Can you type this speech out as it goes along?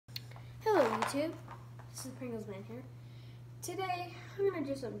YouTube. This is Pringles Man here. Today, I'm going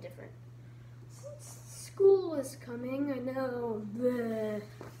to do something different. Since school is coming, I know, bleh.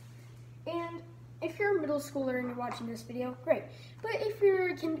 And if you're a middle schooler and you're watching this video, great. But if you're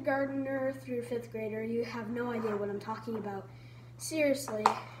a kindergartner through 5th grader, you have no idea what I'm talking about. Seriously,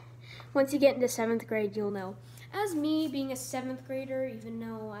 once you get into 7th grade, you'll know. As me, being a 7th grader, even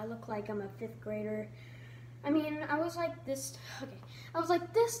though I look like I'm a 5th grader, I mean, I was like this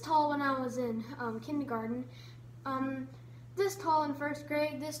tall when I was in kindergarten, this tall in 1st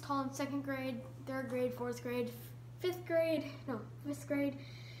grade, this tall in 2nd grade, 3rd grade, 4th grade, 5th grade, no, 5th grade,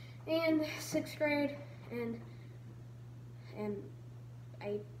 and 6th grade, and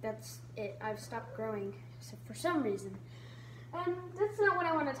that's it. I've stopped growing for some reason. And that's not what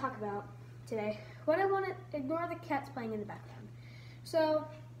I want to talk about today. Ignore the cats playing in the background. So,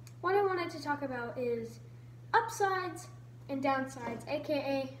 what I wanted to talk about is upsides and downsides,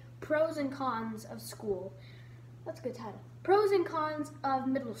 aka pros and cons of school. That's a good title. Pros and cons of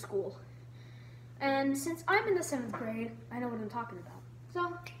middle school. And since I'm in the 7th grade, I know what I'm talking about.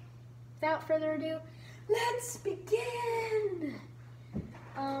 So, without further ado, let's begin!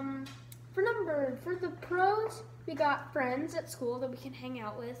 For the pros, we got friends at school that we can hang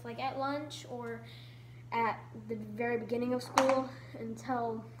out with, like at lunch or at the very beginning of school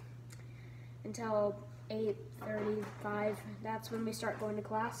until 8:35. That's when we start going to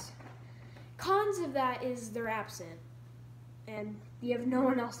class. Cons of that is they're absent and you have no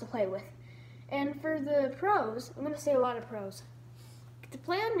one else to play with. And for the pros, I'm going to say a lot of pros. To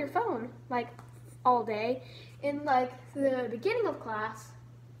play on your phone like all day in like the beginning of class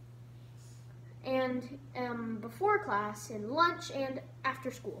and before class and lunch and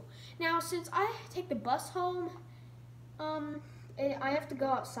after school. Now, since I take the bus home, I have to go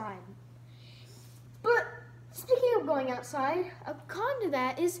outside. But speaking of going outside, a con to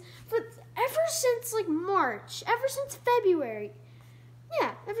that is ever since like March, ever since February,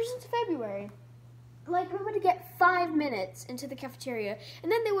 like we would get 5 minutes into the cafeteria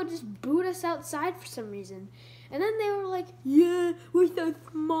and then they would just boot us outside for some reason. And then they were like, yeah, we're so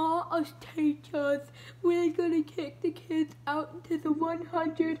smart as teachers. We're gonna kick the kids out into the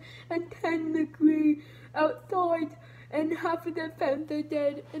 110-degree outside and half of their friends are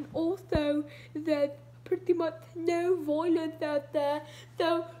dead. And also, there's pretty much no violence out there.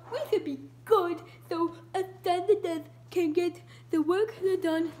 So we should be good so our senators can get the work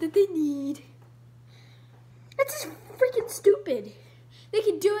done that they need. That's just freaking stupid. They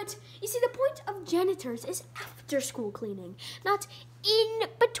can do it. You see, the point of janitors is after school cleaning, not in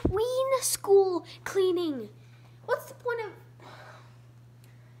between school cleaning. What's the point of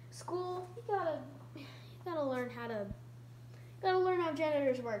school? You gotta learn how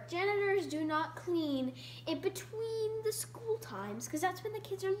janitors work. Janitors do not clean in between the school times because that's when the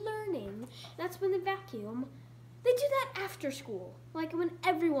kids are learning. That's when they vacuum. They do that after school, like when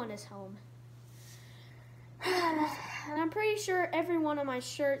everyone is home. And I'm pretty sure everyone on my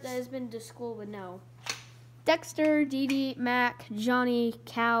shirt that has been to school would know. Dexter, Dee Dee, Mac, Johnny,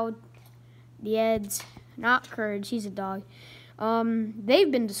 Cow, the Eds, not Courage, he's a dog. They've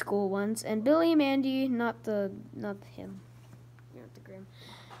been to school once, and Billy, Mandy, not him, not the Grim.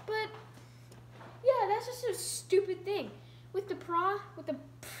 But yeah, that's just a stupid thing. With the pros,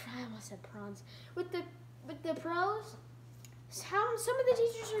 some of the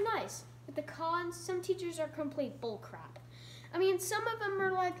teachers are nice. With the cons, some teachers are complete bullcrap. I mean, some of them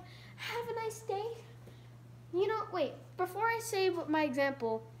are like, have a nice day. You know, wait, before I say my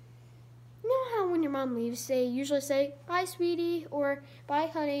example, you know how when your mom leaves, they usually say, bye, sweetie, or bye,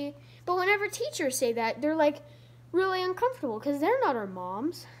 honey. But whenever teachers say that, they're like really uncomfortable because they're not our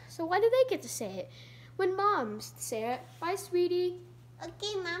moms. So why do they get to say it? When moms say it, bye, sweetie.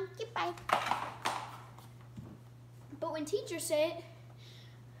 Okay, Mom, goodbye. But when teachers say it,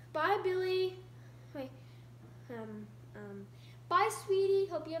 bye, Billy. Wait. Bye, sweetie.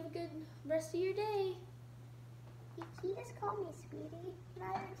 Hope you have a good rest of your day. You just call me sweetie. I'm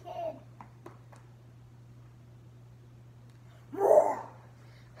not a kid.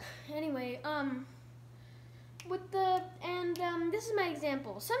 Anyway, this is my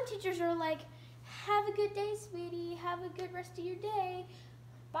example. Some teachers are like, have a good day, sweetie. Have a good rest of your day.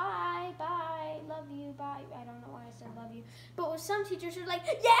 Bye, bye, love you, bye. I don't know why I said love you. But with some teachers are like,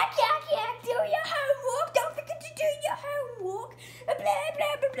 yak, do your homework. Don't forget to do your homework. Blah, blah,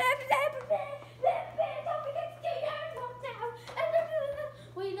 blah, blah, blah, blah, blah, blah, blah. Don't forget to do your homework now.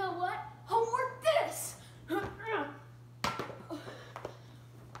 Well, you know what? Homework this.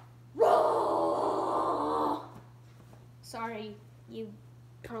 Sorry, you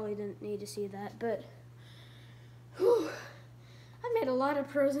probably didn't need to see that, but whew, I made a lot of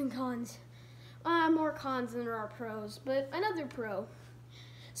pros and cons. more cons than there are pros, but another pro.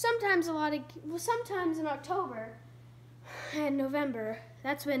 Sometimes in October and November,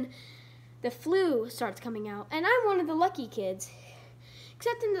 that's when the flu starts coming out, and I'm one of the lucky kids.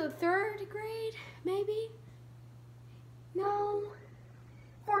 Except in the 3rd grade, maybe? No,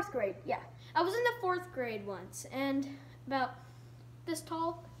 4th grade, yeah. I was in the 4th grade once, and about this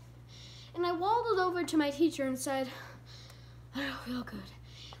tall, and I waddled over to my teacher and said, I don't feel good.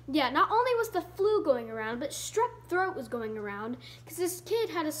 Yeah, not only was the flu going around, but strep throat was going around because this kid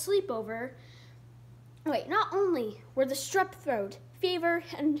had a sleepover. Wait, not only were the strep throat, fever,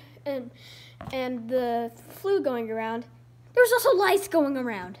 and the flu going around, there was also lice going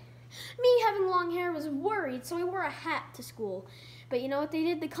around. Me having long hair was worried, so I wore a hat to school. But you know what they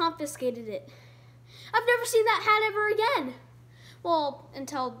did? They confiscated it. I've never seen that hat ever again. Well,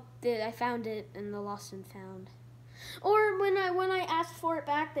 until I found it in the lost and found. Or when I asked for it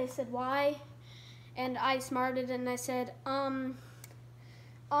back, they said, why? And I smarted and I said, what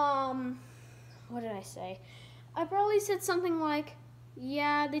did I say? I probably said something like,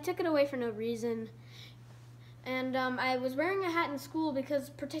 yeah, they took it away for no reason. And I was wearing a hat in school because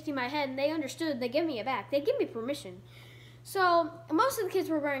protecting my head, and they understood. They gave me it back. They gave me permission. So most of the kids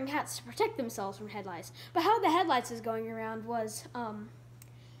were wearing hats to protect themselves from head lice. But how the head lice is going around was,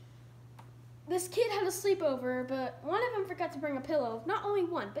 this kid had a sleepover, but one of them forgot to bring a pillow. Not only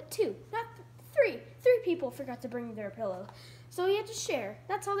one, but two, not three. 3 people forgot to bring their pillow. So he had to share.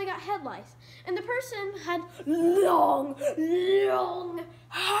 That's how they got head lice. And the person had long hair.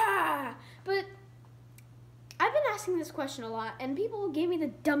 But I've been asking this question a lot, and people gave me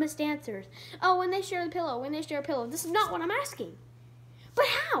the dumbest answers. Oh, when they share the pillow, when they share a pillow. This is not what I'm asking. But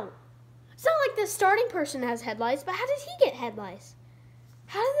how? It's not like the starting person has head lice, but how did he get head lice?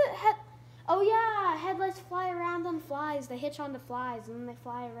 How did the head... Oh yeah, head lice fly around on flies. They hitch onto flies, and then they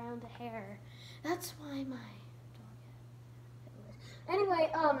fly around to hair. That's why my dog had head lice. Anyway,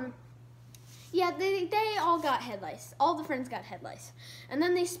 yeah, they all got head lice. All the friends got head lice. And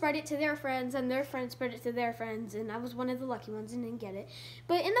then they spread it to their friends, and their friends spread it to their friends, and I was one of the lucky ones and didn't get it.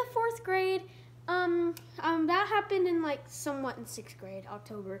 But in the 4th grade, that happened in somewhat in 6th grade,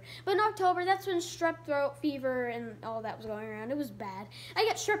 October. But in October, that's when strep throat, fever, and all that was going around. It was bad. I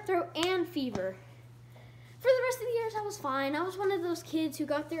got strep throat and fever. For the rest of the years, I was fine. I was one of those kids who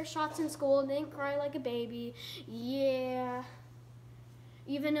got their shots in school and didn't cry like a baby. Yeah.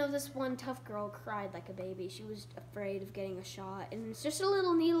 Even though this one tough girl cried like a baby, she was afraid of getting a shot. And it's just a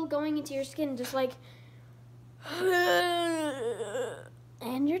little needle going into your skin, just like,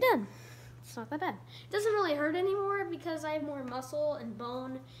 and you're done. It's not that bad. It doesn't really hurt anymore because I have more muscle and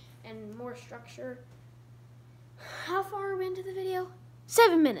bone and more structure. How far are we into the video?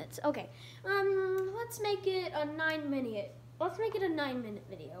 7 minutes. Okay. Let's make it a 9-minute. Let's make it a 9-minute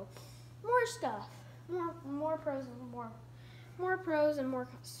video. More stuff. More pros and more pros and more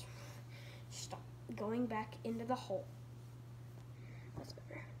cons. Stop going back into the hole. That's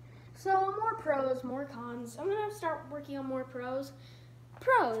better. So more pros, more cons. I'm gonna start working on more pros.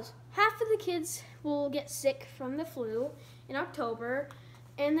 Pros. Half of the kids will get sick from the flu in October,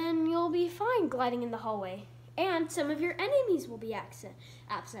 and then you'll be fine gliding in the hallway. And some of your enemies will be absent.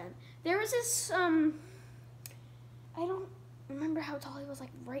 There was this, I don't remember how tall he was,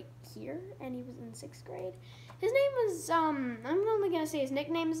 right here, and he was in 6th grade. His name was, I'm only going to say his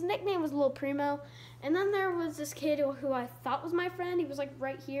nickname. His nickname was Lil Primo. And then there was this kid who I thought was my friend. He was,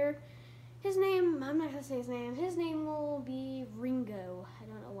 right here. His name, I'm not going to say his name. His name will be Ringo. I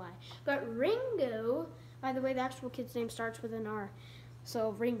don't know why. But Ringo, by the way, the actual kid's name starts with an R.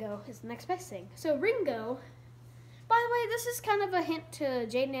 So Ringo is the next best thing. So Ringo, by the way, this is kind of a hint to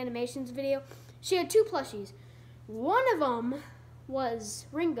Jaden Animation's video. She had 2 plushies. One of them was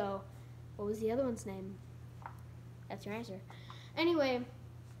Ringo. What was the other one's name? That's your answer. Anyway.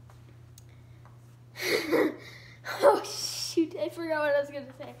 Oh, shoot. I forgot what I was going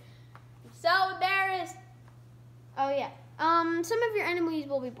to say. I'm so embarrassed. Oh, yeah. Some of your enemies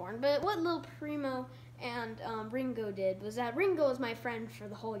will be born. But what Lil Primo and Ringo did was that Ringo was my friend for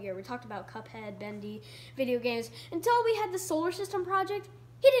the whole year. We talked about Cuphead, Bendy, video games. Until we had the solar system project,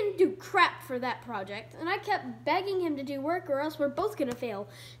 he didn't do crap for that project. And I kept begging him to do work or else we're both going to fail.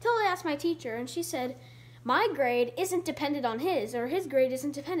 Until I asked my teacher, and she said, my grade isn't dependent on his, or his grade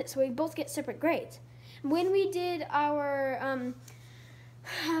isn't dependent, so we both get separate grades. When we did our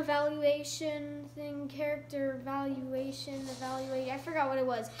evaluation thing, character evaluation, I forgot what it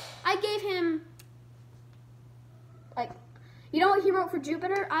was. I gave him, you know what he wrote for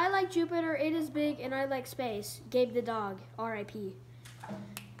Jupiter? I like Jupiter, it is big, and I like space. Gave the dog, R.I.P.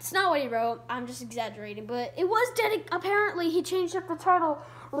 It's not what he wrote, I'm just exaggerating, but it was apparently he changed up the title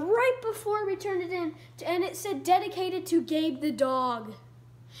right before we turned it in, and it said dedicated to Gabe the dog.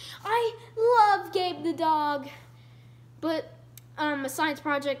 I love Gabe the dog, but a science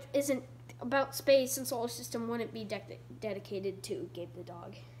project isn't about space and solar system wouldn't be dedicated to Gabe the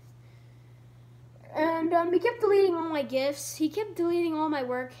dog. And he kept deleting all my gifts. He kept deleting all my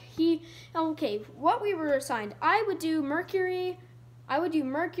work. What we were assigned. I would do Mercury,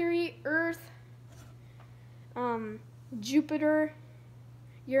 Earth, Jupiter,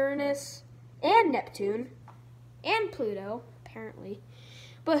 Uranus, and Neptune, and Pluto, apparently.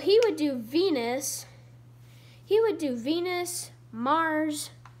 But he would do Venus. Mars,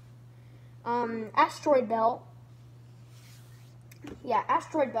 asteroid belt. Yeah,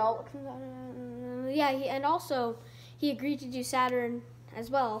 asteroid belt. And also he agreed to do Saturn as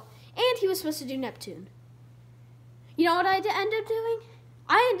well. And he was supposed to do Neptune. You know what I ended up doing?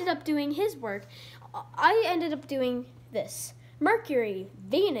 I ended up doing his work. I ended up doing this. Mercury,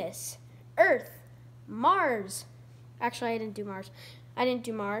 Venus, Earth, Mars. Actually, I didn't do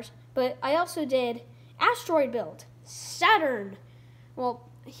Mars. But I also did asteroid belt, Saturn. Well,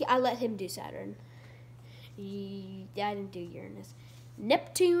 I let him do Saturn. I didn't do Uranus.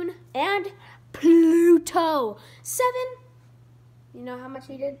 Neptune and Pluto. 7. You know how much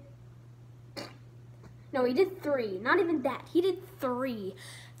he did? No, he did 3. Not even that. He did 3.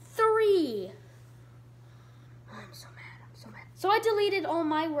 3. I'm so mad. So I deleted all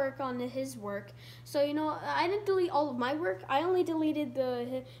my work on his work. So, you know, I didn't delete all of my work. I only deleted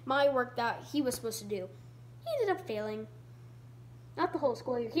my work that he was supposed to do. He ended up failing. Not the whole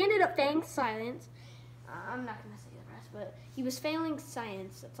school year. He ended up failing science. I'm not going to say the rest, but he was failing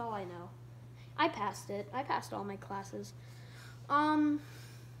science. That's all I know. I passed it. I passed all my classes. What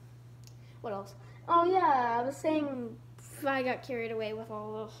else? Oh, yeah, I was saying I got carried away with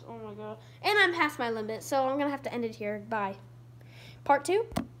all this. Oh, my God. And I'm past my limit, so I'm going to have to end it here. Bye. Part 2?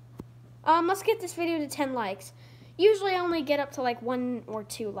 Let's get this video to 10 likes. Usually I only get up to like 1 or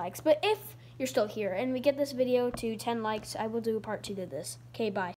 2 likes, but if you're still here and we get this video to 10 likes, I will do a part 2 to this. Okay, bye.